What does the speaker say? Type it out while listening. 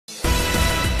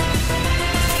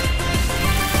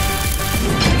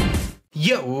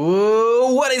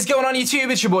Yo, what is going on YouTube?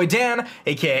 It's your boy Dan,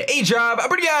 aka aDrive. I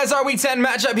bring you guys our Week 10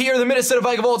 matchup here. The Minnesota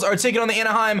Vikavolts are taking on the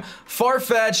Anaheim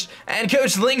Farfetch'd and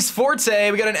Coach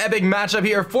LynxForte. We got an epic matchup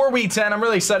here for Week 10. I'm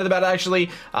really excited about it,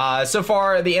 actually. So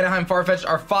far, the Anaheim Farfetch'd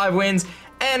are 5 wins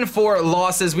and 4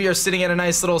 losses. We are sitting at a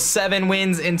nice little 7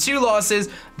 wins and 2 losses.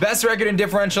 Best record in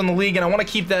differential in the league, and I want to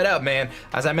keep that up, man.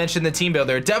 As I mentioned, the team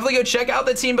builder. Definitely go check out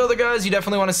the team builder, guys. You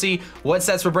definitely want to see what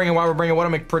sets we're bringing, why we're bringing, what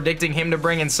I'm predicting him to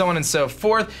bring, and so on and so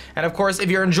forth. And of course, if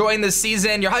you're enjoying this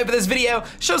season, you're hyped for this video,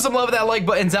 show some love with that like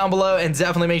button down below, and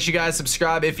definitely make sure you guys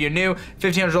subscribe if you're new.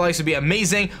 1,500 likes would be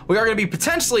amazing. We are going to be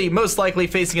potentially, most likely,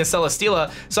 facing a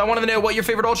Celesteela, so I wanted to know what your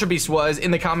favorite Ultra Beast was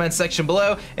in the comments section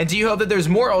below, and do you hope that there's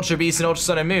more Ultra Beasts in Ultra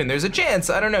Sun and Moon? There's a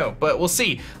chance, I don't know, but we'll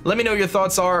see. Let me know your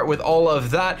thoughts are with all of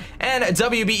that. And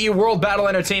WBE World Battle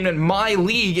Entertainment, my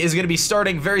league, is going to be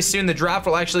starting very soon. The draft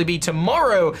will actually be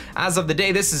tomorrow as of the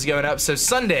day this is going up. So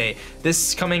Sunday,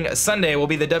 this coming Sunday, will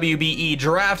be the WBE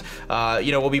draft.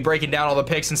 You know, we'll be breaking down all the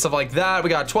picks and stuff like that. We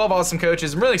got 12 awesome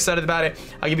coaches. I'm really excited about it.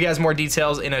 I'll give you guys more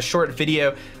details in a short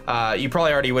video. You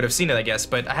probably already would have seen it, I guess,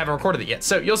 but I haven't recorded it yet.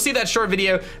 So you'll see that short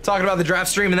video talking about the draft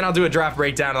stream, and then I'll do a draft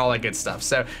breakdown and all that good stuff.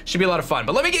 So should be a lot of fun.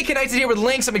 But let me get connected here with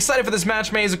Lynx. I'm excited for this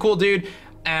match, man. He's a cool dude,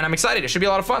 and I'm excited. It should be a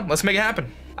lot of fun. Let's make it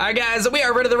happen. All right, guys, we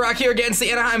are ready to rock here against the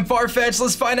Anaheim Farfetch'd.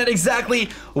 Let's find out exactly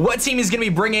what team he's going to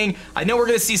be bringing. I know we're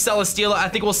going to see Celesteela. I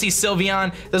think we'll see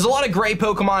Sylveon. There's a lot of gray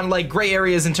Pokemon, like gray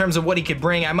areas in terms of what he could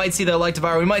bring. I might see the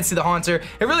Electivire. We might see the Haunter.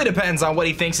 It really depends on what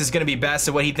he thinks is going to be best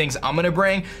and what he thinks I'm going to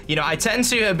bring. You know, I tend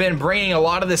to have been bringing a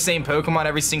lot of the same Pokemon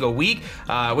every single week,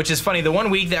 which is funny. The 1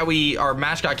 week that our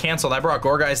match got canceled, I brought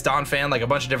Gourgeist, Donphan, like a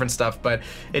bunch of different stuff, but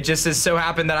it just has so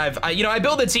happened that I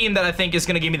build a team that I think is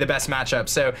going to give me the best matchup.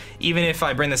 So even if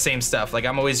I bring the same stuff, like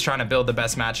I'm always trying to build the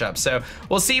best matchup. So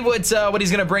we'll see what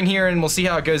he's gonna bring here, and we'll see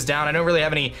how it goes down. I don't really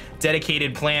have any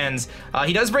dedicated plans.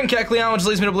 He does bring Kecleon, which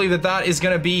leads me to believe that that is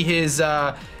gonna be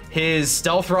his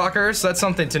stealth rocker, so that's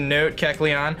something to note.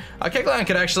 Kecleon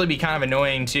could actually be kind of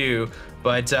annoying too,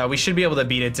 but we should be able to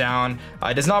beat it down.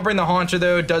 It does not bring the Haunter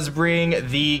though. It does bring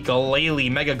the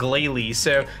Glalie, Mega Glalie,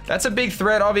 so that's a big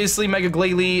threat, obviously, Mega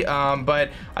Glalie,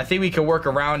 but I think we can work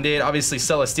around it. Obviously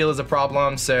Celesteela is a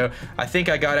problem, so I think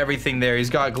I got everything there. He's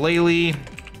got Glalie,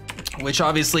 which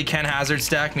obviously can hazard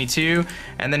stack me too,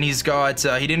 and then he's got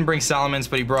he didn't bring Salamence,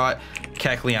 but he brought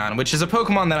Kecleon, which is a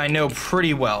Pokemon that I know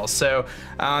pretty well. So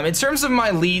in terms of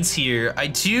my leads here, I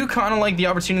do kind of like the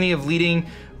opportunity of leading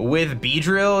with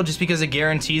Beedrill, just because it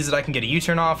guarantees that I can get a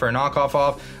U-turn off or a knockoff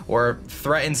off or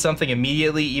threaten something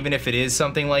immediately, even if it is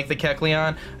something like the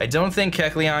Kecleon. I don't think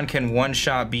Kecleon can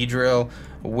one-shot Beedrill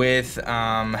with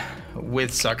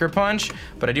Sucker Punch,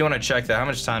 but I do want to check that. How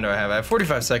much time do I have? I have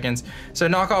 45 seconds. So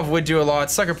knockoff would do a lot,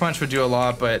 Sucker Punch would do a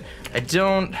lot, but I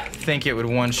don't think it would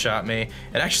one-shot me.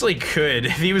 It actually could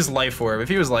if he was Life Orb. If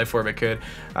he was Life Orb, it could.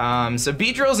 So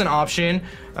Beedrill's an option.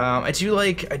 I do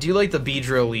like the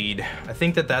Beedrill lead. I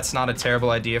think that that's not a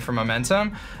terrible idea for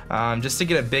momentum, just to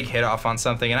get a big hit off on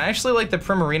something. And I actually like the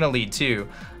Primarina lead too.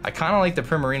 I kind of like the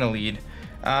Primarina lead.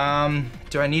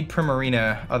 Do I need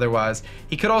Primarina otherwise?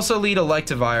 He could also lead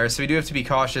Electivire, so we do have to be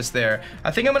cautious there.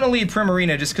 I think I'm going to lead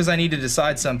Primarina just because I need to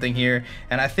decide something here,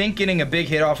 and I think getting a big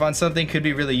hit off on something could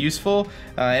be really useful,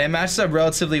 and it matches up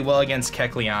relatively well against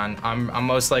Kecleon. I'm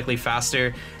most likely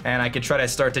faster, and I could try to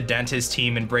start to dent his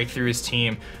team and break through his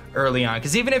team early on,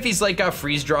 because even if he's like got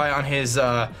Freeze Dry on his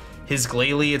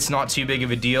Glalie, it's not too big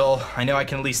of a deal. I know I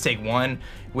can at least take one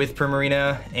with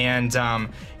Primarina, and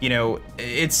you know,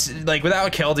 it's like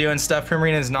without Keldeo and stuff,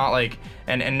 Primarina is not like,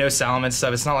 and no Salamence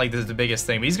stuff, it's not like this is the biggest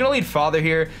thing. But he's gonna lead Father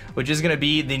here, which is gonna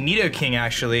be the Nidoking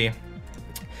actually.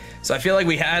 So I feel like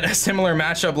we had a similar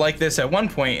matchup like this at one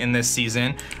point in this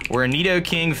season, where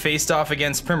Nidoking faced off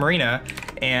against Primarina,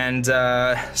 and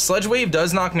Sludge Wave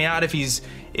does knock me out if he's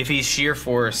Sheer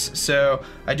Force, so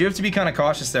I do have to be kind of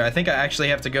cautious there. I think I actually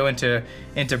have to go into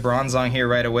Bronzong here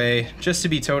right away, just to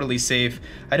be totally safe.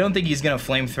 I don't think he's gonna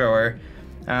Flamethrower.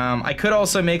 I could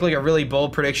also make like a really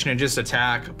bold prediction and just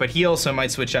attack, but he also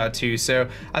might switch out too, so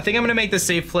I think I'm gonna make the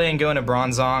safe play and go into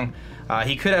Bronzong.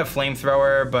 He could have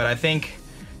Flamethrower, but I think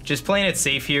just playing it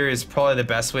safe here is probably the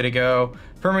best way to go.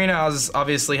 Primarina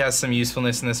obviously has some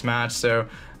usefulness in this match, so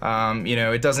you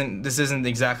know, this isn't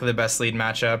exactly the best lead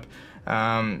matchup.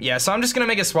 Yeah, so I'm just gonna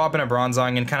make a swap in a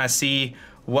Bronzong and kind of see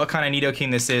what kind of Nidoking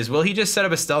this is. Will he just set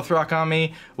up a Stealth Rock on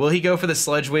me? Will he go for the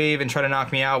Sludge Wave and try to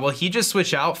knock me out? Will he just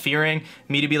switch out, fearing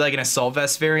me to be like an Assault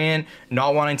Vest variant,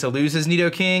 not wanting to lose his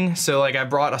Nidoking? So like, I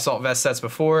brought Assault Vest sets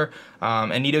before,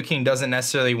 and Nidoking doesn't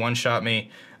necessarily one-shot me.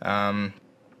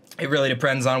 it really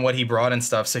depends on what he brought and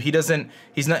stuff. So he's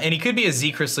not, and he could be a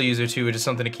Z Crystal user too, which is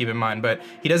something to keep in mind, but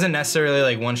he doesn't necessarily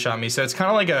like one-shot me. So it's kind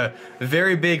of like a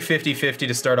very big 50-50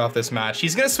 to start off this match.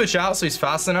 He's gonna switch out, so he's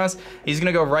faster than us. He's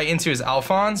gonna go right into his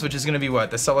Alphonse, which is gonna be what,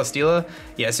 the Celesteela?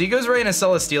 Yeah, so he goes right into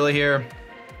Celesteela here,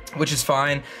 which is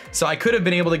fine. So I could have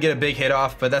been able to get a big hit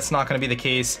off, but that's not gonna be the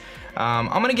case. I'm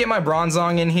gonna get my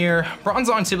Bronzong in here.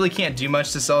 Bronzong typically can't do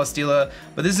much to Celesteela,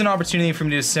 but this is an opportunity for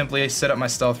me to simply set up my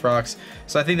Stealth Rocks.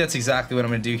 So I think that's exactly what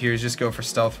I'm gonna do here, is just go for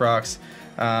Stealth Rocks.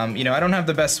 You know, I don't have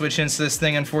the best switch into this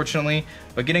thing, unfortunately,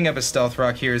 but getting up a Stealth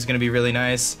Rock here is gonna be really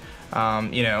nice.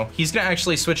 You know, he's gonna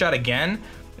actually switch out again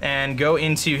and go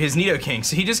into his Nidoking.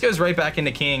 So he just goes right back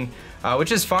into King,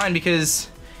 which is fine because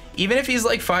even if he's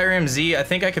like Fire MZ, I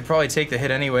think I could probably take the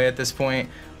hit anyway at this point.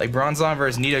 Like Bronzong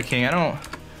versus Nidoking,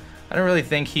 I don't really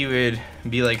think he would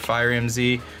be like Fire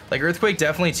MZ. Like Earthquake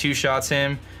definitely two-shots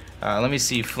him. Let me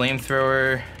see,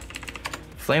 Flamethrower.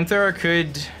 Flamethrower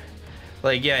could,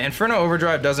 like, yeah, Inferno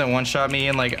Overdrive doesn't one-shot me,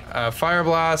 and like Fire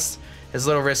Blast is a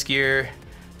little riskier.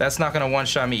 That's not gonna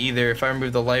one-shot me either if I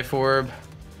remove the Life Orb.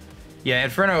 Yeah,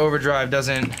 Inferno Overdrive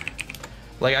doesn't,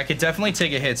 like, I could definitely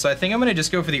take a hit. So I think I'm gonna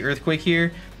just go for the Earthquake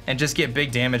here and just get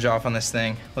big damage off on this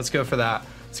thing. Let's go for that.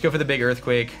 Let's go for the big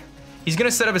Earthquake. He's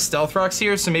gonna set up his Stealth Rocks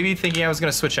here, so maybe thinking I was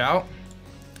gonna switch out,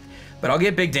 but I'll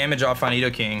get big damage off on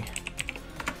Nidoking.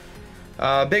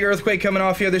 Big Earthquake coming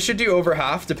off here. This should do over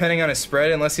half, depending on his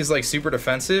spread, unless he's like super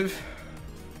defensive.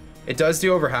 It does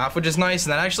do over half, which is nice,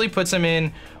 and that actually puts him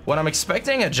in what I'm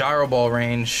expecting a Gyro Ball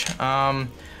range. I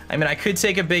mean, I could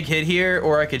take a big hit here,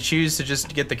 or I could choose to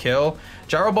just get the kill.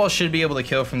 Gyro Ball should be able to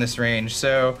kill from this range,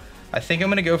 so I think I'm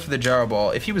gonna go for the Gyro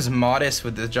Ball. If he was modest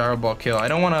with the Gyro Ball kill, I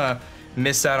don't wanna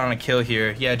miss out on a kill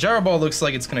here. Yeah, Gyro Ball looks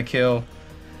like it's gonna kill.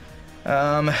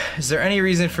 Is there any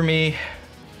reason for me?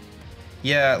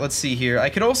 Yeah, let's see here. I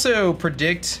could also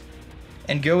predict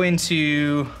and go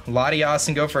into Latias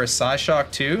and go for a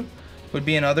Psyshock too, would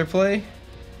be another play,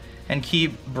 and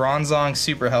keep Bronzong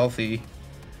super healthy.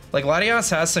 Like Latias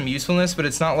has some usefulness, but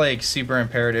it's not like super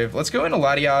imperative. Let's go into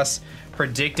Latias,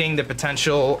 predicting the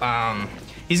potential.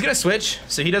 He's gonna switch,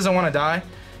 so he doesn't want to die,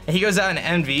 and he goes out in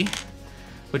Envy,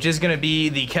 which is gonna be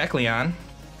the Kecleon.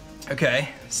 Okay,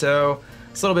 so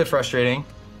it's a little bit frustrating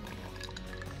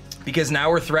because now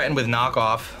we're threatened with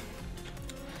knockoff.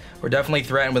 We're definitely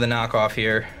threatened with a knockoff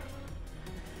here.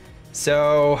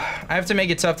 So I have to make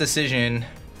a tough decision.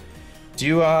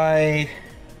 Do I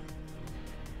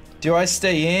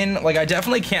stay in? Like, I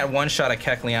definitely can't one-shot a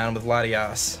Kecleon with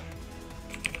Latias.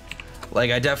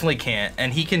 Like, I definitely can't,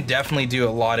 and he can definitely do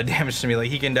a lot of damage to me. Like,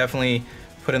 he can definitely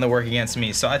put in the work against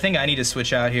me. So I think I need to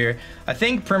switch out here. I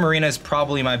think Primarina is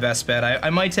probably my best bet. I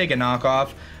might take a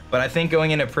knockoff, but I think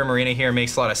going into Primarina here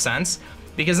makes a lot of sense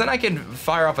because then I can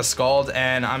fire off a Scald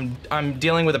and I'm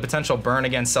dealing with a potential burn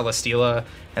against Celesteela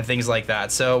and things like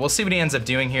that. So we'll see what he ends up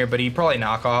doing here, but he probably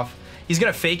knock off. He's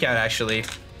gonna Fake Out actually.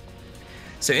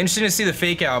 So interesting to see the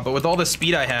Fake Out, but with all the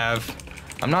speed I have,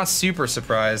 I'm not super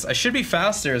surprised. I should be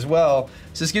faster as well,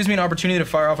 so this gives me an opportunity to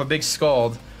fire off a big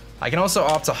Scald. I can also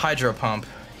opt to Hydro Pump.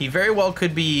 He very well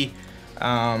could be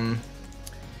Assault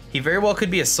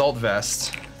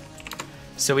Vest.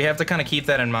 So we have to kind of keep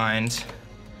that in mind.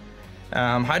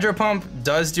 Hydro Pump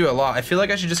does do a lot. I feel like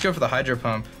I should just go for the Hydro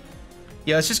Pump.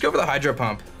 Yeah, let's just go for the Hydro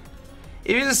Pump.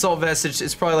 If he's Assault Vest,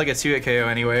 it's probably like a 2-hit KO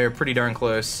anyway, or pretty darn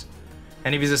close.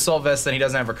 And if he's Assault Vest, then he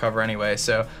doesn't have Recover anyway.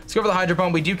 So let's go for the Hydro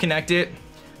Pump. We do connect it.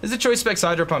 There's a Choice Specs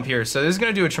Hydro Pump here, so this is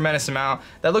going to do a tremendous amount.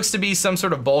 That looks to be some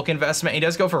sort of bulk investment. He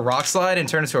does go for Rock Slide and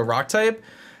turn into a Rock type,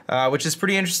 which is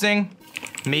pretty interesting.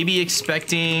 Maybe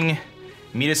expecting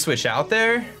me to switch out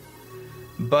there.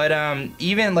 But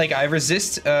even, like, I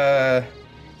resist... yeah,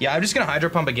 I'm just going to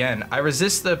Hydro Pump again. I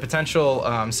resist the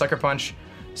potential Sucker Punch,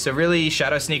 so really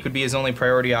Shadow Sneak would be his only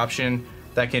priority option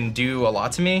that can do a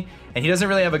lot to me. And he doesn't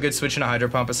really have a good switch in a Hydro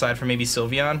Pump aside from maybe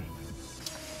Sylveon,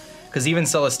 because even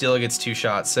Celesteela gets 2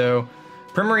 shots. So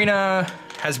Primarina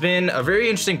has been a very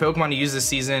interesting Pokemon to use this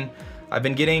season. I've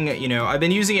been getting, you know, I've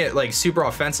been using it like super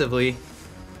offensively,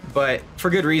 but for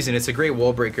good reason. It's a great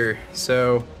wall breaker.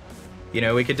 So, you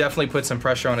know, we could definitely put some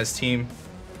pressure on his team.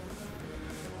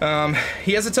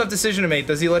 He has a tough decision to make.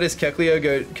 Does he let his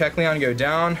Kecleon go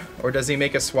down, or does he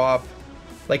make a swap?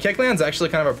 Like, Kecleon's actually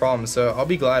kind of a problem, so I'll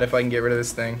be glad if I can get rid of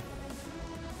this thing.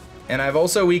 And I've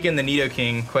also weakened the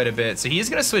Nidoking quite a bit. So he's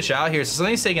going to switch out here. So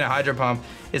something's taking a Hydro Pump.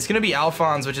 It's going to be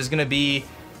Alphonse, which is going to be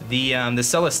the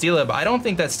Celesteela, but I don't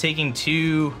think that's taking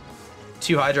two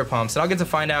Hydro Pumps. And I'll get to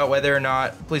find out whether or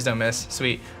not... Please don't miss.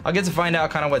 Sweet. I'll get to find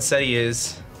out kind of what set he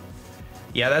is.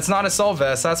 Yeah, that's not Assault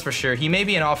Vest, that's for sure. He may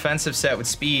be an offensive set with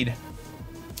speed.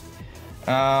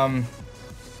 I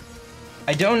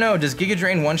I don't know, does Giga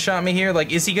Drain one-shot me here?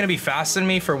 Like, is he gonna be faster than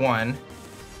me for one?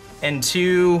 And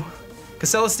two,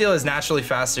 because Celesteela is naturally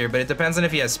faster, but it depends on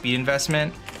if he has speed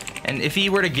investment. And if he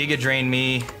were to Giga Drain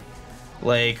me,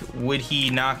 like, would he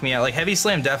knock me out? Like, Heavy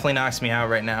Slam definitely knocks me out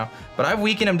right now. But I've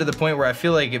weakened him to the point where I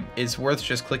feel like it's worth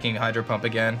just clicking Hydro Pump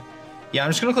again. Yeah, I'm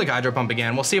just gonna click Hydro Pump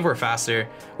again. We'll see if we're faster.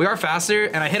 We are faster,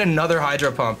 and I hit another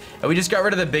Hydro Pump. And we just got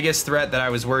rid of the biggest threat that I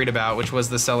was worried about, which was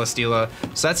the Celesteela.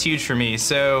 So that's huge for me.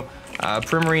 So,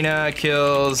 Primarina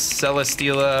kills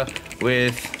Celesteela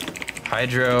with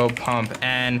Hydro Pump.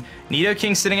 And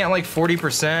Nidoking sitting at like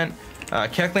 40%.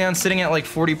 Kecleon sitting at like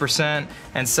 40%,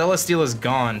 and Celesteela's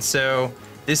gone. So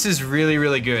this is really,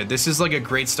 really good. This is like a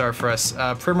great start for us.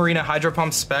 Primarina Hydro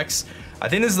Pump specs. I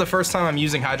think this is the first time I'm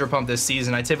using Hydro Pump this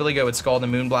season. I typically go with Scald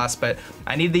and Moonblast, but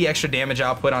I need the extra damage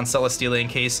output on Celesteela in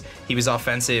case he was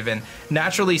offensive. And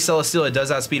naturally, Celesteela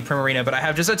does outspeed Primarina, but I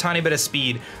have just a tiny bit of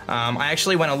speed. I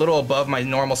actually went a little above my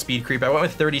normal speed creep. I went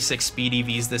with 36 speed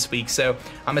EVs this week, so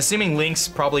I'm assuming Lynx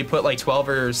probably put like 12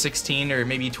 or 16 or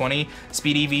maybe 20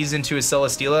 speed EVs into his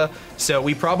Celesteela. So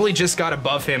we probably just got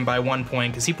above him by 1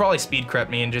 point because he probably speed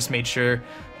crept me and just made sure.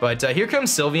 But here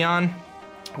comes Sylveon,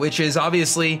 which is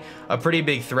obviously a pretty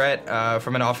big threat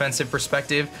from an offensive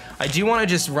perspective. I do want to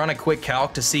just run a quick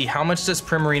calc to see how much does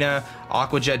Primarina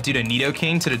Aqua Jet do to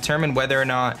Nidoking to determine whether or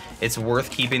not it's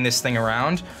worth keeping this thing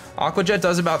around. Aqua Jet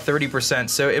does about 30%,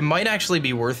 so it might actually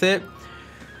be worth it.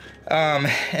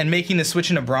 And making the switch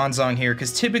into Bronzong here,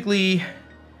 because typically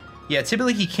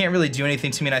he can't really do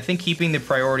anything to me, and I think keeping the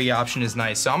priority option is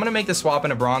nice. So I'm going to make the swap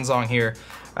into Bronzong here.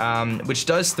 Which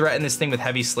does threaten this thing with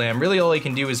Heavy Slam. Really all he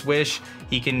can do is Wish,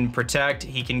 he can Protect,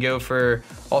 he can go for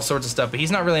all sorts of stuff, but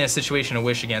he's not really in a situation to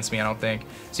Wish against me, I don't think.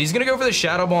 So he's gonna go for the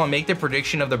Shadow Ball and make the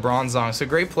prediction of the Bronzong. So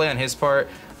great play on his part,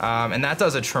 and that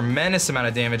does a tremendous amount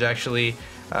of damage actually,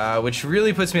 which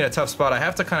really puts me in a tough spot. I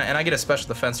have to and I get a special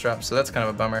defense drop, so that's kind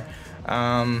of a bummer.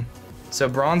 So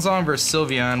Bronzong versus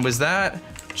Sylveon, was that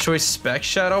Choice Spec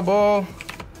Shadow Ball?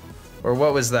 Or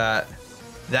what was that?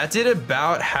 That did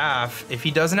about half. If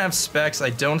he doesn't have specs, I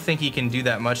don't think he can do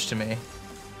that much to me.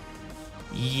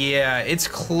 Yeah, it's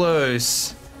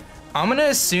close. I'm gonna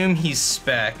assume he's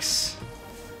specs.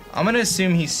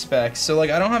 So like,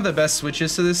 I don't have the best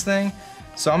switches to this thing.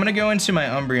 So I'm gonna go into my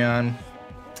Umbreon.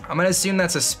 I'm gonna assume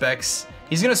that's a specs.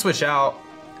 He's gonna switch out.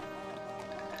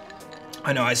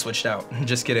 I know I switched out,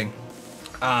 just kidding.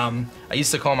 I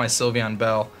used to call my Sylveon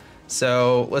Bell.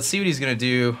 So let's see what he's gonna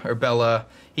do, or Bella.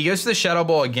 He goes for the Shadow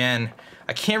Ball again.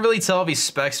 I can't really tell if he's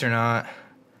specs or not.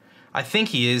 I think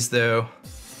he is though.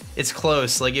 It's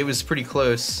close, like it was pretty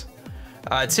close.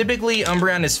 Typically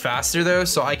Umbreon is faster though,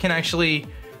 so I can actually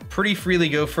pretty freely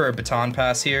go for a Baton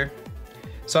Pass here.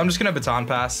 So I'm just gonna Baton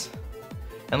Pass.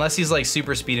 Unless he's like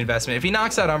super speed investment. If he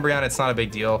knocks out Umbreon, it's not a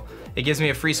big deal. It gives me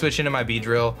a free switch into my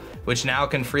Beedrill, which now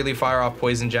can freely fire off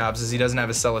poison jabs as he doesn't have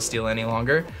a Celesteela any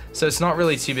longer. So it's not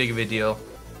really too big of a deal.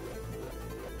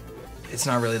 It's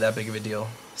not really that big of a deal.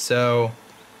 So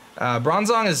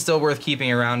Bronzong is still worth keeping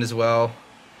around as well.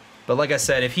 But like I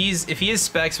said, if he is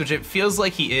specs, which it feels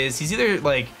like he is, he's either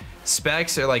like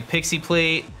specs or like Pixie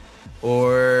Plate,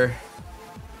 or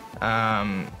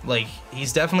like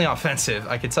he's definitely offensive.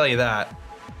 I could tell you that.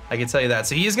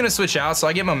 So he is gonna switch out, so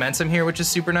I get momentum here, which is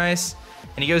super nice.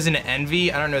 And he goes into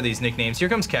Envy. I don't know these nicknames. Here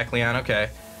comes Kecleon, okay.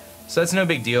 So that's no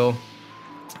big deal.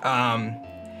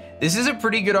 This is a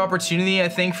pretty good opportunity, I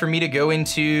think, for me to go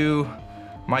into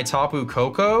my Tapu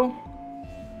Koko.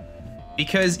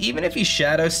 Because even if he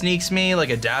Shadow Sneaks me, like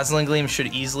a Dazzling Gleam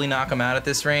should easily knock him out at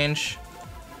this range.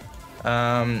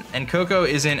 And Koko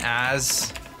isn't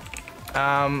as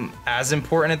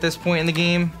important at this point in the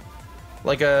game.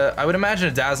 Like I would imagine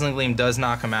a Dazzling Gleam does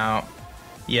knock him out.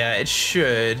 Yeah, it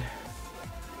should.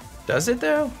 Does it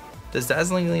though? Does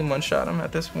Dazzling Gleam one-shot him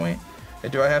at this point? Or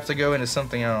do I have to go into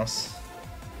something else?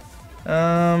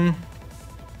 I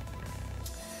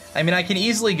mean, I can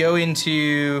easily go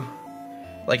into,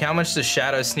 like, how much does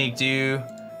Shadow Sneak do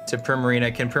to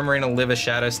Primarina? Can Primarina live a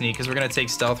Shadow Sneak? Because we're going to take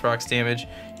Stealth Rock's damage.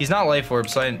 He's not Life Orb,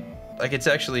 so I could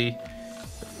actually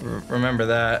remember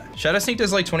that. Shadow Sneak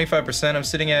does like 25%. I'm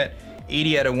sitting at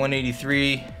 80 out of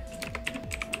 183.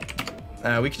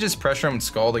 We could just pressure him with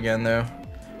Scald again, though.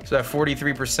 So at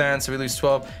 43%, so we lose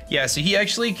 12. Yeah, so he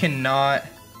actually cannot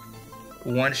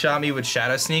one-shot me with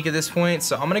Shadow Sneak at this point.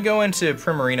 So I'm going to go into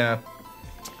Primarina,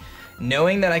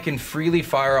 knowing that I can freely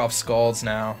fire off Scalds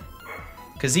now.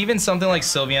 Because even something like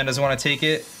Sylveon doesn't want to take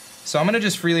it. So I'm going to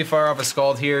just freely fire off a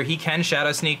Scald here. He can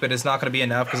Shadow Sneak, but it's not going to be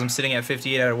enough because I'm sitting at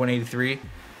 58 out of 183.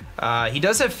 He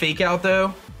does have Fake Out,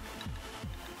 though.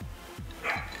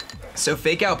 So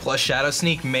Fake Out plus Shadow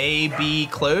Sneak may be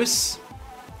close.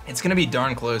 It's gonna be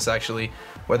darn close, actually,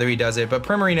 whether he does it. But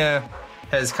Primarina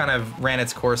has kind of ran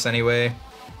its course anyway,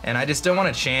 and I just don't want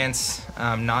a chance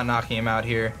not knocking him out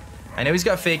here. I know he's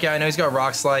got Fake Out, I know he's got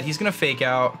Rock Slide. He's gonna Fake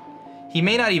Out. He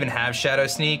may not even have Shadow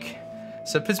Sneak,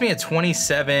 so it puts me at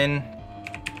 27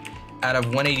 out of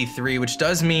 183, which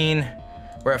does mean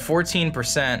we're at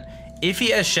 14%. If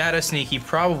he has Shadow Sneak, he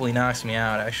probably knocks me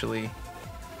out, actually.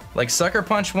 Like, Sucker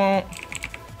Punch won't,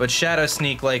 but Shadow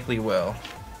Sneak likely will.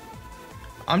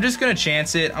 I'm just gonna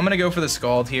chance it. I'm gonna go for the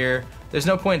Scald here. There's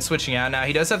no point in switching out now.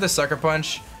 He does have the Sucker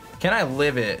Punch. Can I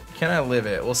live it? Can I live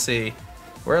it? We'll see.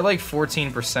 We're at like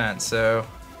 14%, so...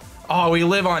 Oh, we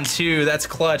live on 2. That's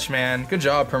clutch, man. Good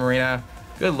job, Primarina.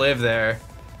 Good live there.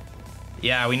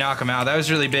 Yeah, we knock him out. That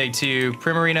was really big, too.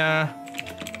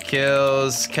 Primarina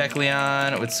kills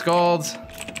Kecleon with Scald.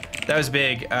 That was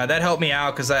big. That helped me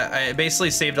out because I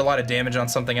basically saved a lot of damage on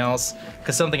something else,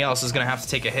 because something else is going to have to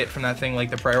take a hit from that thing, like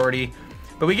the priority.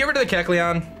 But we get rid of the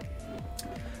Kecleon.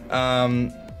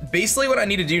 Basically what I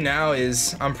need to do now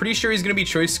is, I'm pretty sure he's going to be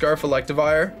Choice Scarf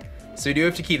Electivire, so we do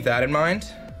have to keep that in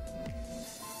mind.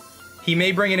 He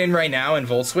may bring it in right now and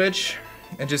Volt Switch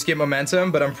and just get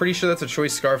momentum, but I'm pretty sure that's a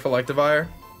Choice Scarf Electivire.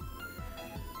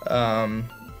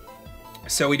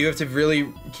 So we do have to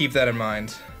really keep that in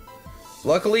mind.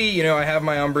 Luckily, you know, I have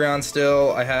my Umbreon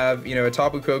still. I have, you know, a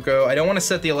Tapu Koko. I don't want to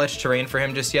set the Alleged Terrain for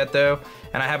him just yet, though.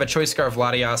 And I have a Choice Scarf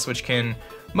Latias, which can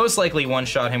most likely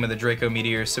one-shot him with a Draco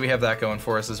Meteor, so we have that going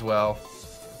for us as well.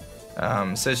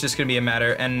 So it's just going to be a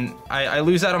matter. And I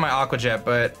lose out on my Aqua Jet,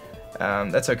 but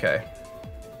that's okay.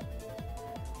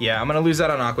 Yeah, I'm going to lose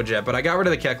out on Aqua Jet, but I got rid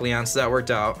of the Kecleon, so that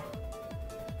worked out.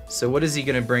 So what is he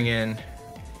going to bring in?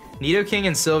 Nidoking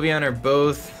and Sylveon are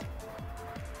both...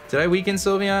 Did I weaken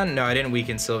Sylveon? No, I didn't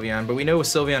weaken Sylveon, but we know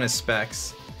Sylveon is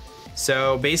Specs.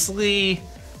 So basically,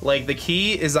 like, the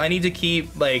key is I need to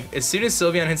keep, like, as soon as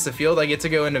Sylveon hits the field, I get to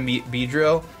go into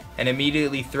Beedrill and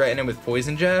immediately threaten him with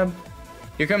Poison Jab.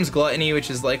 Here comes Gluttony, which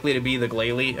is likely to be the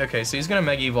Glalie. Okay, so he's going to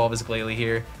Mega Evolve his Glalie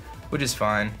here, which is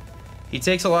fine. He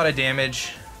takes a lot of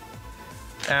damage.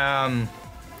 I'm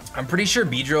pretty sure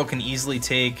Beedrill can easily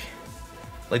take...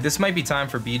 Like, this might be time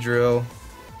for Beedrill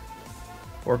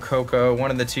or Koko.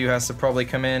 One of the two has to probably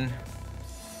come in.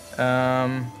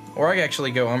 Or I can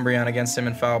actually go Umbreon against him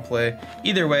in Foul Play.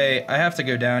 Either way, I have to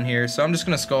go down here, so I'm just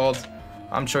going to Scald.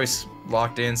 I'm Choice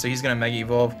locked in, so he's going to Mega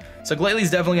Evolve. So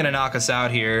Glalie's definitely going to knock us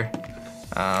out here.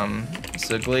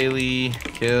 So Glalie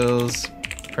kills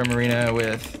Primarina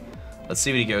with... Let's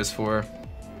see what he goes for.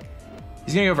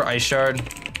 He's going to go for Ice Shard.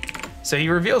 So he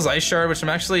reveals Ice Shard, which I'm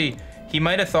actually... He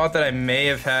might have thought that I may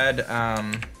have had, I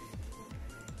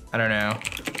don't know.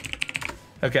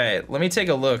 Okay, let me take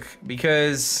a look,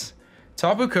 because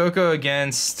Tapu Koko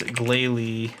against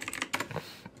Glalie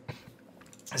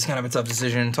is kind of a tough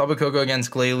decision. Tapu Koko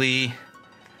against Glalie,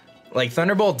 like,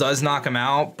 Thunderbolt does knock him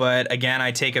out, but again,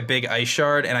 I take a big Ice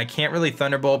Shard, and I can't really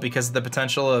Thunderbolt because of the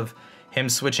potential of him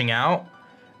switching out.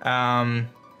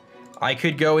 I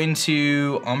could go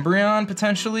into Umbreon,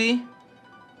 potentially,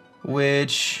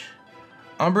 which...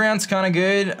 Umbreon's kind of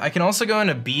good. I can also go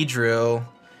into Beedrill.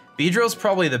 Beedrill's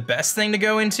probably the best thing to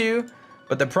go into,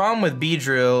 but the problem with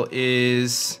Beedrill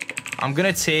is I'm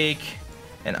going to take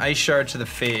an Ice Shard to the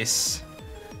face.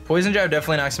 Poison Jab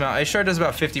definitely knocks him out. Ice Shard does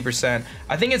about 50%.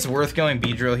 I think it's worth going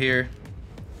Beedrill here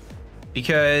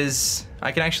because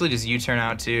I can actually just U-turn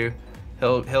out too.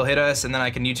 He'll hit us, and then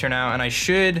I can U-turn out, and I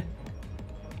should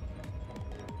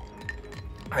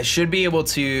be able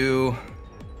to...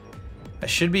 I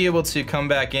should be able to come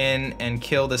back in and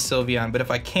kill the Sylveon, but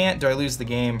if I can't, do I lose the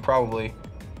game? Probably.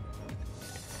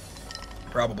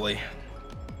 Probably.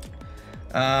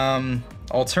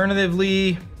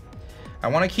 Alternatively, I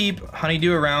want to keep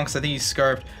Honeydew around because I think he's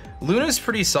Scarfed. Luna's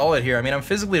pretty solid here. I mean, I'm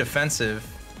physically defensive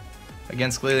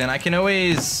against Glalie, and I can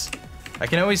always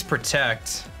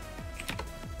protect.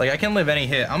 Like, I can live any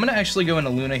hit. I'm gonna actually go into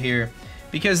Luna here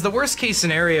because the worst case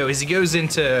scenario is he goes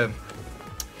into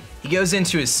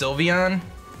his Sylveon,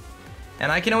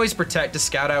 and I can always protect to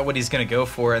scout out what he's going to go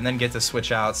for and then get to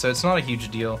switch out, so it's not a huge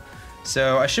deal.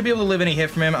 So I should be able to live any hit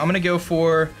from him. I'm going to go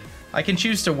for... I can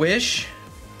choose to Wish,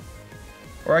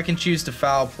 or I can choose to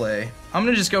Foul Play. I'm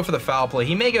going to just go for the Foul Play.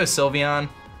 He may go Sylveon.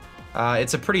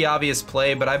 It's a pretty obvious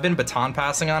play, but I've been baton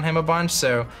passing on him a bunch,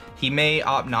 so he may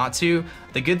opt not to.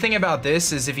 The good thing about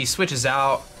this is if he switches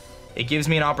out, it gives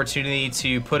me an opportunity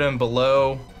to put him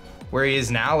below where he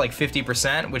is now, like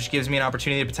 50%, which gives me an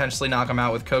opportunity to potentially knock him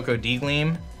out with Koko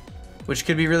D-Gleam, which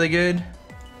could be really good.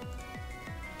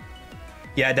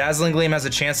 Yeah, Dazzling Gleam has a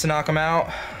chance to knock him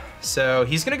out. So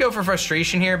he's gonna go for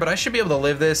Frustration here, but I should be able to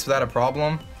live this without a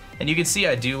problem. And you can see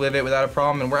I do live it without a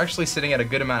problem, and we're actually sitting at a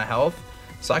good amount of health.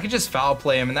 So I could just foul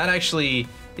play him, and that actually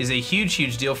is a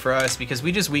huge deal for us because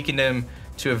we just weakened him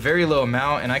to a very low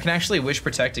amount, and I can actually Wish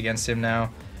Protect against him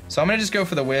now. So I'm gonna just go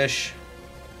for the Wish.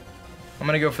 I'm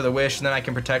gonna go for the Wish, and then I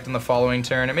can Protect on the following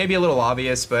turn. It may be a little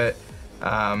obvious, but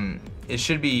it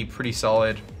should be pretty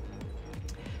solid.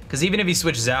 Because even if he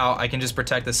switches out, I can just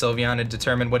Protect the Sylveon and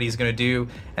determine what he's gonna do,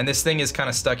 and this thing is kind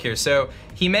of stuck here. So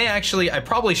he may actually, I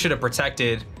probably should have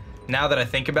Protected now that I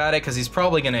think about it, because he's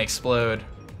probably gonna explode.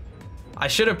 I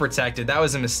should have Protected, that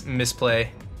was a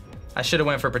misplay. I should have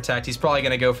went for Protect. He's probably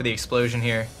gonna go for the explosion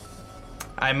here.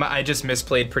 I just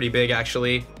misplayed pretty big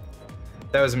actually.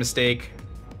 That was a mistake.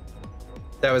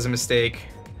 That was a mistake.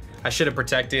 I should have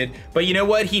Protected. But you know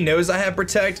what? He knows I have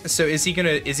Protect. So is he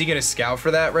gonna scout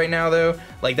for that right now though?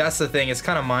 Like that's the thing. It's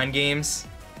kind of mind games.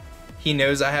 He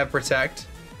knows I have Protect.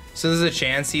 So there's a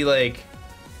chance he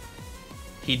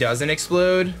doesn't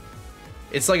explode.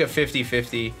 It's like a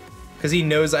 50-50 because he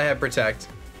knows I have Protect.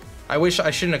 I wish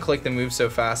I shouldn't have clicked the move so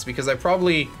fast because I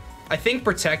think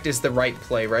Protect is the right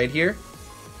play right here.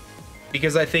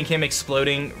 Because I think him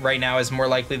exploding right now is more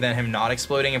likely than him not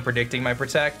exploding and predicting my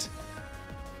Protect.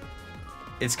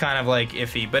 It's kind of like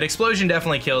iffy, but Explosion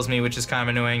definitely kills me, which is kind of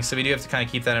annoying, so we do have to kind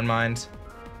of keep that in mind.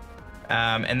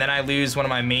 And then I lose one of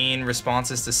my main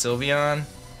responses to Sylveon.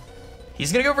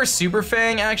 He's gonna go for Super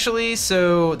Fang actually,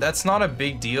 so that's not a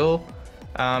big deal.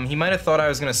 He might have thought I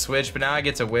was gonna switch, but now I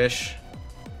get to Wish.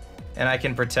 And I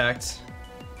can Protect.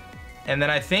 And then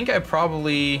I think I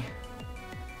probably,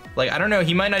 I don't know,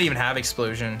 he might not even have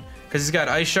Explosion. Because he's got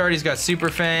Ice Shard, he's got Super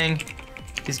Fang,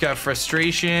 he's got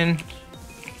Frustration.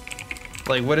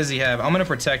 What does he have? I'm gonna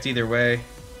Protect either way.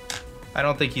 I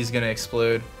don't think he's gonna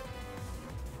explode.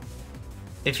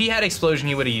 If he had Explosion,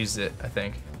 he would have used it, I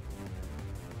think.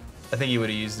 I think he would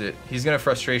have used it. He's gonna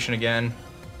Frustration again.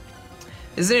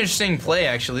 This is an interesting play,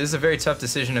 actually. This is a very tough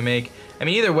decision to make. I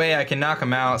mean, either way, I can knock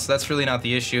him out, so that's really not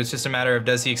the issue. It's just a matter of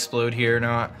does he explode here or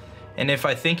not. And if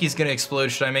I think he's gonna explode,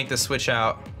 should I make the switch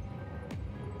out?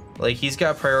 He's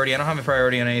got priority. I don't have a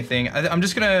priority on anything. I'm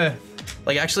just gonna,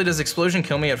 actually, does Explosion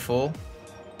kill me at full?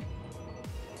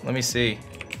 Let me see.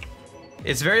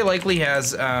 It's very likely he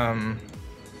has,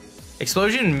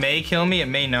 Explosion may kill me, it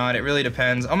may not. It really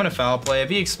depends. I'm gonna foul play. If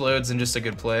he explodes, then just a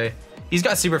good play. He's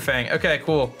got Super Fang. Okay,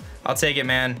 cool. I'll take it,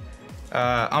 man.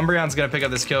 Umbreon's gonna pick up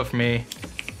this kill for me.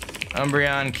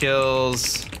 Umbreon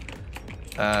kills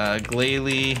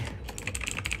Glalie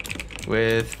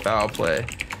with foul play.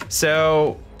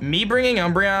 So me bringing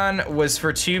Umbreon was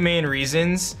for two main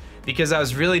reasons. Because I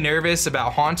was really nervous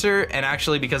about Haunter and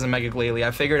actually because of Mega Glalie.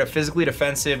 I figured a physically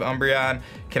defensive Umbreon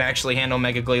can actually handle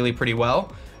Mega Glalie pretty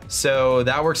well. So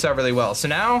that works out really well. So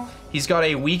now he's got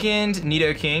a weakened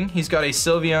Nidoking, he's got a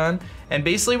Sylveon, and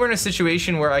basically we're in a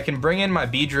situation where I can bring in my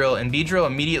Beedrill and Beedrill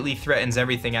immediately threatens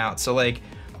everything out. So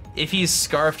if he's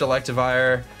Scarfed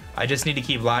Electivire, I just need to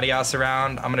keep Latias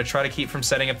around. I'm gonna try to keep from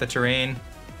setting up the terrain.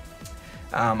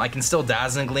 I can still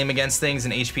Dazzling Gleam against things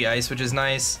and HP Ice, which is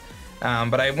nice.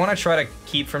 But I want to try to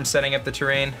keep from setting up the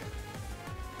terrain.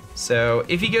 So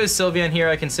if he goes Sylveon here,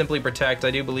 I can simply Protect.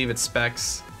 I do believe it's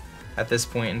Specs at this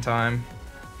point in time.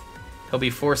 He'll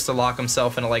be forced to lock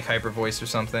himself into Hyper Voice or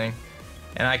something.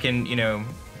 And I can,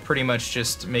 pretty much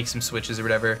just make some switches or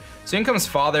whatever. So in comes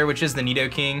Father, which is the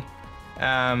Nidoking.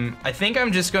 I think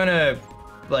I'm just going to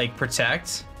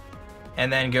Protect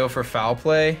and then go for Foul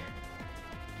Play.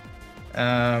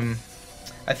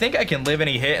 I think I can live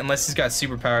any hit unless he's got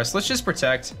superpower, so let's just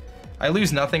Protect. I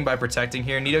lose nothing by protecting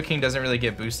here. Nidoking doesn't really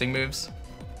get boosting moves.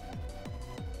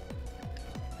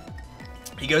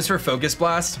 He goes for Focus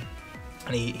Blast,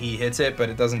 and he hits it, but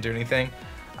it doesn't do anything.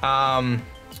 Can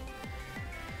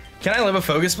I live a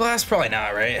Focus Blast? Probably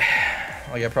not, right?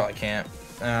 I probably can't.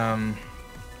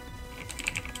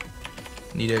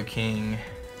 Nidoking,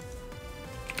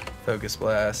 Focus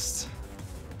Blast.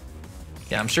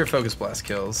 Yeah, I'm sure Focus Blast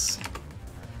kills.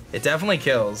 It definitely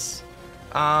kills.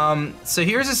 So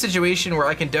here's a situation where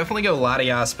I can definitely go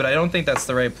Latias, but I don't think that's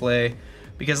the right play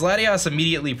because Latias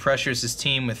immediately pressures his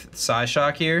team with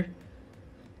Psyshock here,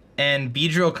 and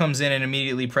Beedrill comes in and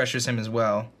immediately pressures him as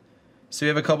well. So we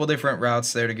have a couple different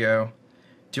routes there to go.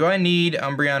 Do I need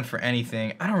Umbreon for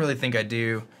anything? I don't really think I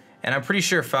do, and I'm pretty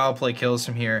sure Foul Play kills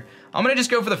from here. I'm gonna just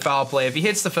go for the Foul Play. If he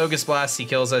hits the Focus Blast, he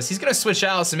kills us. He's gonna switch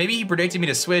out, so maybe he predicted me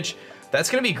to switch. That's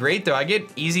gonna be great though. I get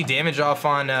easy damage off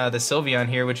on the Sylveon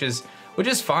here, which is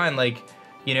fine,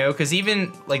 because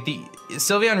even the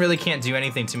Sylveon really can't do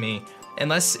anything to me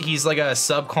unless he's a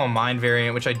sub Calm Mind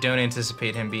variant, which I don't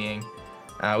anticipate him being.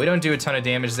 We don't do a ton of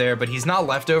damage there, but he's not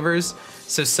Leftovers,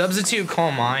 so substitute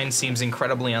Calm Mind seems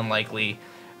incredibly unlikely.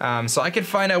 So I could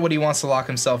find out what he wants to lock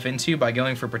himself into by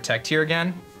going for Protect here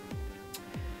again.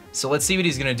 So let's see what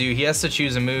he's gonna do. He has to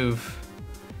choose a move.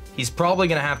 He's probably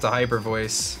gonna have to Hyper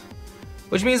Voice,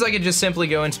 which means I could just simply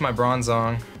go into my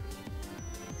Bronzong,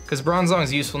 because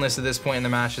Bronzong's usefulness at this point in the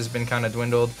match has been kind of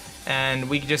dwindled, and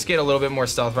we just get a little bit more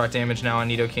Stealth Rock damage now on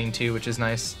Nidoking too, which is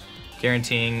nice,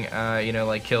 guaranteeing you know,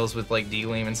 like kills with like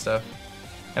D-Gleam and stuff.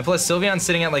 And plus Sylveon's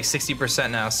sitting at like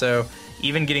 60% now, so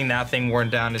even getting that thing worn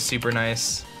down is super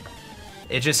nice.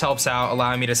 It just helps out,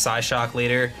 allowing me to Psyshock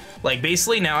later. Like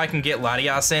basically now I can get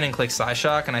Latias in and click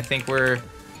Psyshock, and I think we're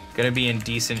gonna be in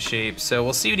decent shape. So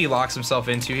we'll see what he locks himself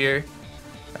into here.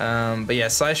 But yeah,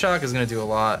 Psyshock is gonna do a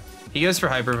lot. He goes for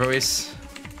Hyper Voice.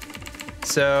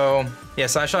 So yeah,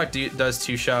 Psyshock does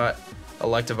 2-shot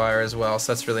Electivire as well,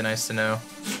 so that's really nice to know.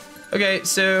 Okay,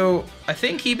 so I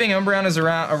think keeping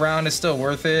Umbreon around is still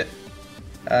worth it,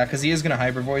 because he is gonna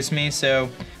Hyper Voice me. So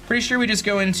pretty sure we just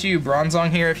go into Bronzong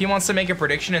here. If he wants to make a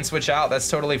prediction and switch out, that's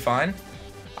totally fine.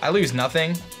 I lose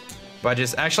nothing, but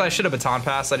actually I should have Baton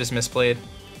Passed. I just misplayed.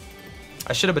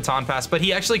 I should have Baton Passed, but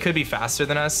he actually could be faster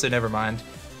than us, so never mind.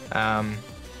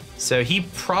 So he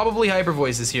probably Hyper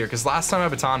Voices here, because last time I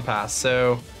Baton Passed,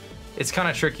 so it's kind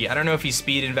of tricky. I don't know if he's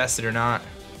speed invested or not.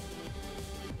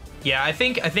 Yeah, I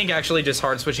think actually just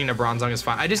hard switching to Bronzong is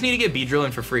fine. I just need to get Beedrill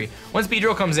in for free. Once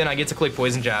Beedrill comes in, I get to click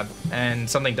Poison Jab, and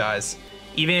something dies.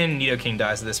 Even Nidoking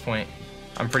dies at this point,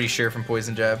 I'm pretty sure, from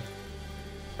Poison Jab.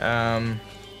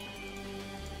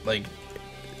 Like,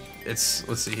 let's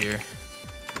see here.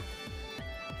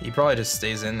 He probably just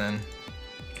stays in then.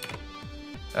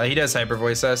 He does Hyper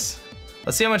Voice us.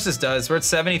 Let's see how much this does. We're at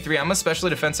 73. I'm a specially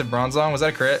defensive Bronzong. Was that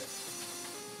a crit?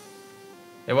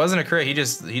 It wasn't a crit. He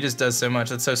just does so much.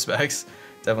 That's so specs.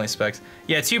 Definitely specs.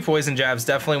 Yeah, 2 Poison Jabs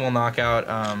definitely will knock out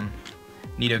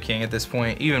Nidoking at this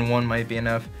point. Even 1 might be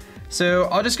enough. So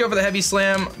I'll just go for the Heavy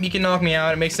Slam. He can knock me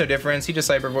out. It makes no difference. He just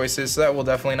Hyper Voices, so that will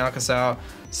definitely knock us out.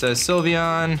 So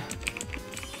Sylveon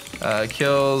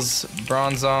kills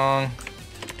Bronzong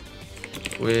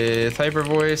with Hyper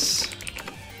Voice.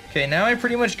 Okay, now I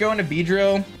pretty much go into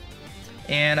Beedrill,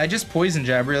 and I just Poison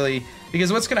Jab, really,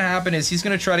 because what's going to happen is he's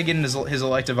going to try to get his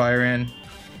Electivire in,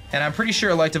 and I'm pretty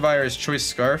sure Electivire is Choice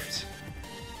Scarfed.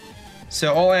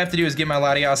 So all I have to do is get my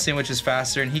Latias in, which is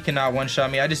faster, and he cannot one-shot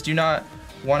me. I just do not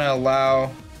want to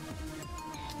allow...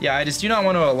 Yeah, I just do not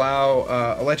want to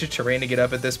allow Electric Terrain to get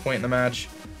up at this point in the match,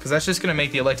 because that's just going to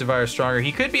make the Electivire stronger.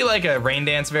 He could be like a Rain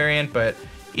Dance variant, but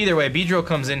either way, Beedrill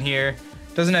comes in here,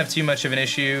 doesn't have too much of an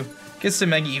issue, gets to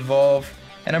Mega Evolve,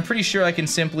 and I'm pretty sure I can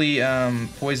simply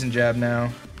Poison Jab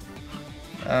now.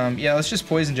 Yeah, let's just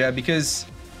Poison Jab, because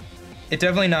it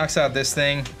definitely knocks out this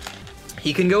thing.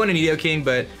 He can go into Nidoking,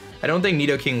 but I don't think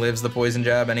Nidoking lives the Poison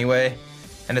Jab anyway,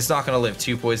 and it's not going to live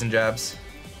 2 Poison Jabs.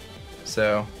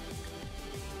 So,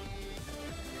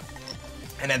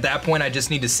 and at that point I just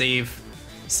need to save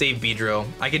Beedrill.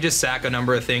 I could just sack a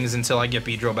number of things until I get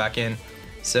Beedrill back in.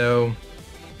 So,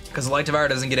 because Electivire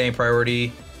doesn't get any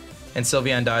priority, and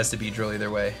Sylveon dies to Beedrill either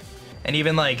way. And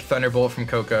even like Thunderbolt from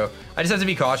Coco. I just have to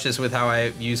be cautious with how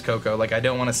I use Coco. Like, I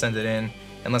don't want to send it in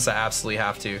unless I absolutely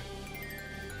have to.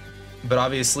 But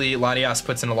obviously Latias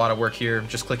puts in a lot of work here,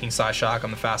 just clicking Psyshock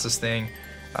on the fastest thing.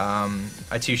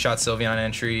 I 2-shot Sylveon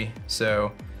entry,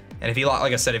 so, and if he,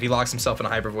 like I said, if he locks himself in a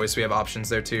Hyper Voice, we have options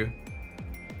there too.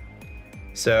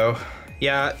 So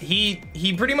yeah, he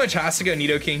pretty much has to go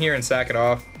Nidoking here and sack it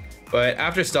off. But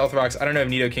after Stealth Rocks, I don't know if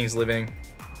Nidoking's living.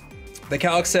 The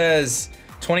calc says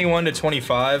 21 to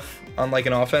 25 on like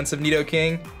an offensive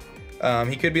Nidoking.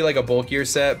 He could be like a bulkier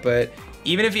set, but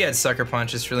even if he had Sucker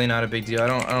Punch, it's really not a big deal. I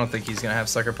don't think he's gonna have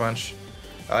Sucker Punch.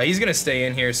 He's gonna stay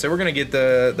in here, so we're gonna get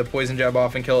the Poison Jab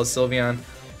off and kill a Sylveon,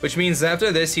 which means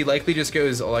after this he likely just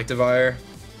goes Electivire.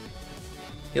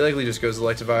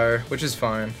 Which is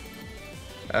fine.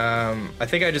 I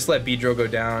think I just let Beedrill go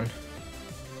down.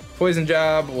 Poison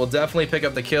Jab will definitely pick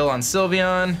up the kill on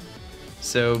Sylveon.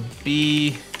 So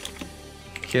B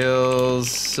kills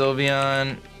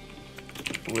Sylveon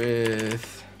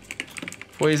with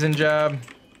Poison Jab.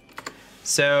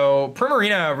 So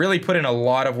Primarina really put in a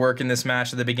lot of work in this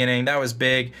match at the beginning. That was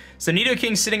big. So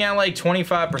Nidoking's sitting at like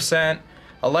 25%.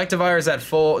 Electivire is at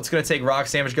full. It's going to take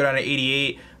rocks damage, go down to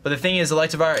 88. But the thing is,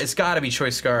 Electivire, it's got to be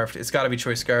Choice Scarfed. It's got to be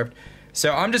Choice Scarfed.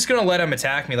 So I'm just going to let him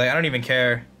attack me. Like, I don't even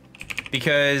care.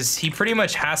 Because he pretty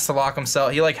much has to lock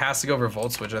himself. He like has to go for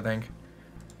Volt Switch, I think.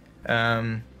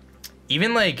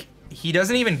 Even like, he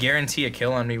doesn't even guarantee a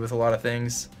kill on me with a lot of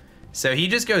things. So he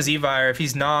just goes Evire. If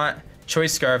he's not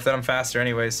Choice Scarf, then I'm faster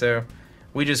anyway. So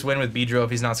we just win with Beedrill if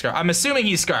he's not Scarfed. I'm assuming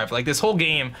he's Scarfed. Like, this whole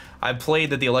game, I've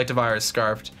played that the Electivire is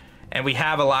Scarfed. And we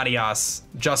have a Latias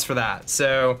just for that.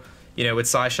 So, you know, with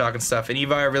Psyshock and stuff. And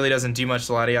Evire really doesn't do much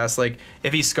to Latias. Like,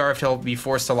 if he's Scarfed, he'll be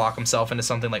forced to lock himself into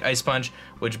something like Ice Punch,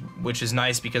 which is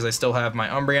nice because I still have my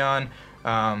Umbreon,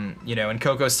 you know, and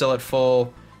Coco's still at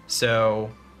full.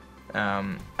 So,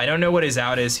 I don't know what his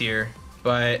out is here,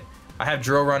 but I have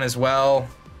Drill Run as well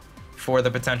for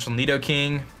the potential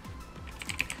Nidoking.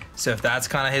 So if that's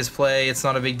kind of his play, it's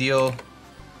not a big deal.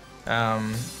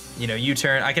 You know,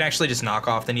 U-turn. I can actually just knock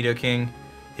off the Nidoking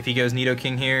if he goes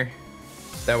Nidoking here.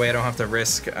 That way I don't have to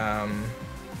risk,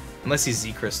 unless he's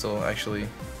Z-Crystal, actually.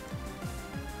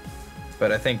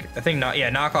 But I think not. Yeah,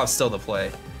 knockoff's still the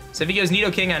play. So if he goes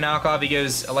Nidoking, I knock off. He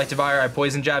goes Electivire, I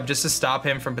Poison Jab just to stop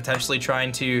him from potentially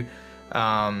trying to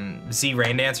Z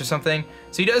Rain Dance or something.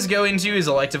 So he does go into his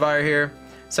Electivire here.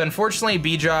 So unfortunately,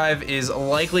 B-Drive is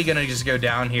likely going to just go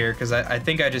down here because I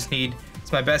think I just need,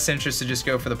 it's my best interest to just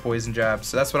go for the Poison Jab.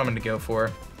 So that's what I'm going to go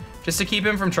for. Just to keep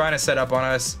him from trying to set up on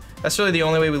us. That's really the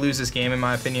only way we lose this game, in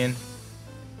my opinion.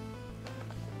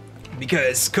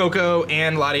 Because Coco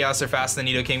and Latias are faster than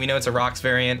Nidoking. We know it's a Rocks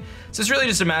variant. So it's really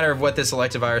just a matter of what this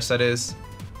Electivire set is.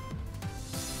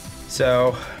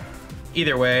 So,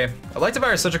 either way,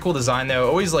 Electivire is such a cool design though,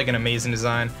 always like an amazing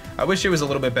design. I wish it was a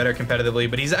little bit better competitively,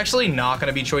 but he's actually not going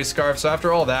to be Choice Scarf, so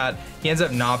after all that, he ends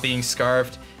up not being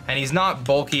Scarfed, and he's not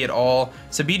bulky at all.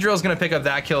 So Beedrill's going to pick up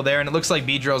that kill there, and it looks like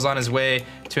Beedrill's on his way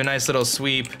to a nice little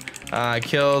sweep.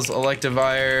 Kills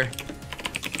Electivire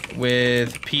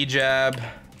with P-Jab,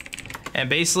 and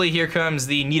basically here comes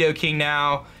the Nidoking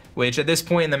now, which at this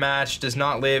point in the match does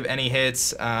not live any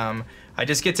hits. I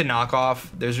just get to knock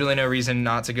off. There's really no reason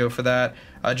not to go for that.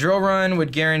 Drill Run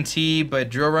would guarantee, but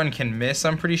Drill Run can miss,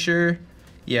 I'm pretty sure.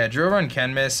 Yeah, Drill Run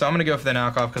can miss, so I'm gonna go for the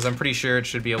knockoff because I'm pretty sure it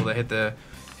should be able to hit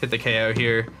the KO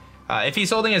here. If he's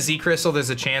holding a Z-Crystal, there's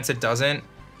a chance it doesn't,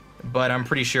 but I'm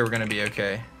pretty sure we're gonna be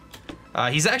okay.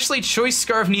 He's actually Choice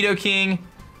Scarf Nidoking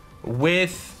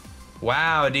with,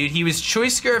 wow, dude, he was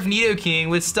Choice Scarf Nidoking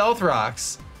with Stealth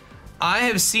Rocks. I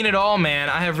have seen it all, man.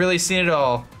 I have really seen it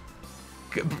all.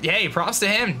 Hey, props to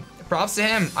him. Props to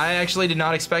him. I actually did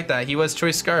not expect that. He was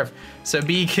Choice Scarf. So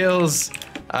B kills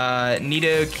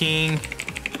Nidoking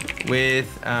with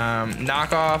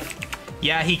knockoff.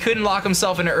 Yeah, he couldn't lock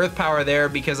himself into Earth Power there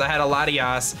because I had a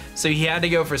Latias, so he had to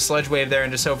go for Sludge Wave there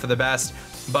and just hope for the best.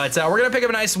 But we're going to pick up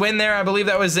a nice win there. I believe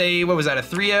that was a, what was that, a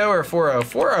 3-0 or 4-0?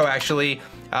 4-0, actually.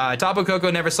 Tapu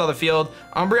Koko never saw the field.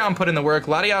 Umbreon put in the work.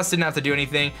 Latias didn't have to do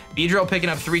anything. Beedrill picking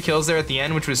up 3 kills there at the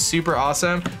end, which was super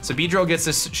awesome. So Beedrill gets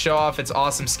to show off its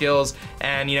awesome skills.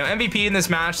 And, you know, MVP in this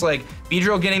match, like,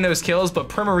 Beedrill getting those kills, but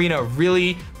Primarina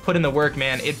really put in the work,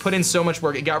 man. It put in so much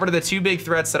work. It got rid of the 2 big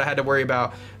threats that I had to worry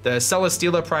about. The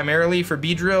Celesteela primarily for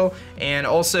Beedrill, and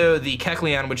also the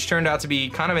Kecleon, which turned out to be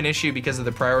kind of an issue because of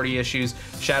the priority issues,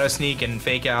 Shadow Sneak and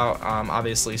Fake Out,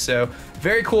 obviously. So,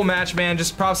 very cool match, man.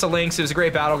 Just props to Lynx. It was a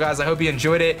great battle, guys. I hope you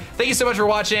enjoyed it. Thank you so much for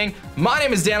watching. My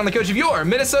name is Dan. I'm the coach of your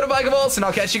Minnesota Vikavolts, and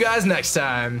I'll catch you guys next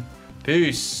time.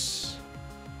 Peace.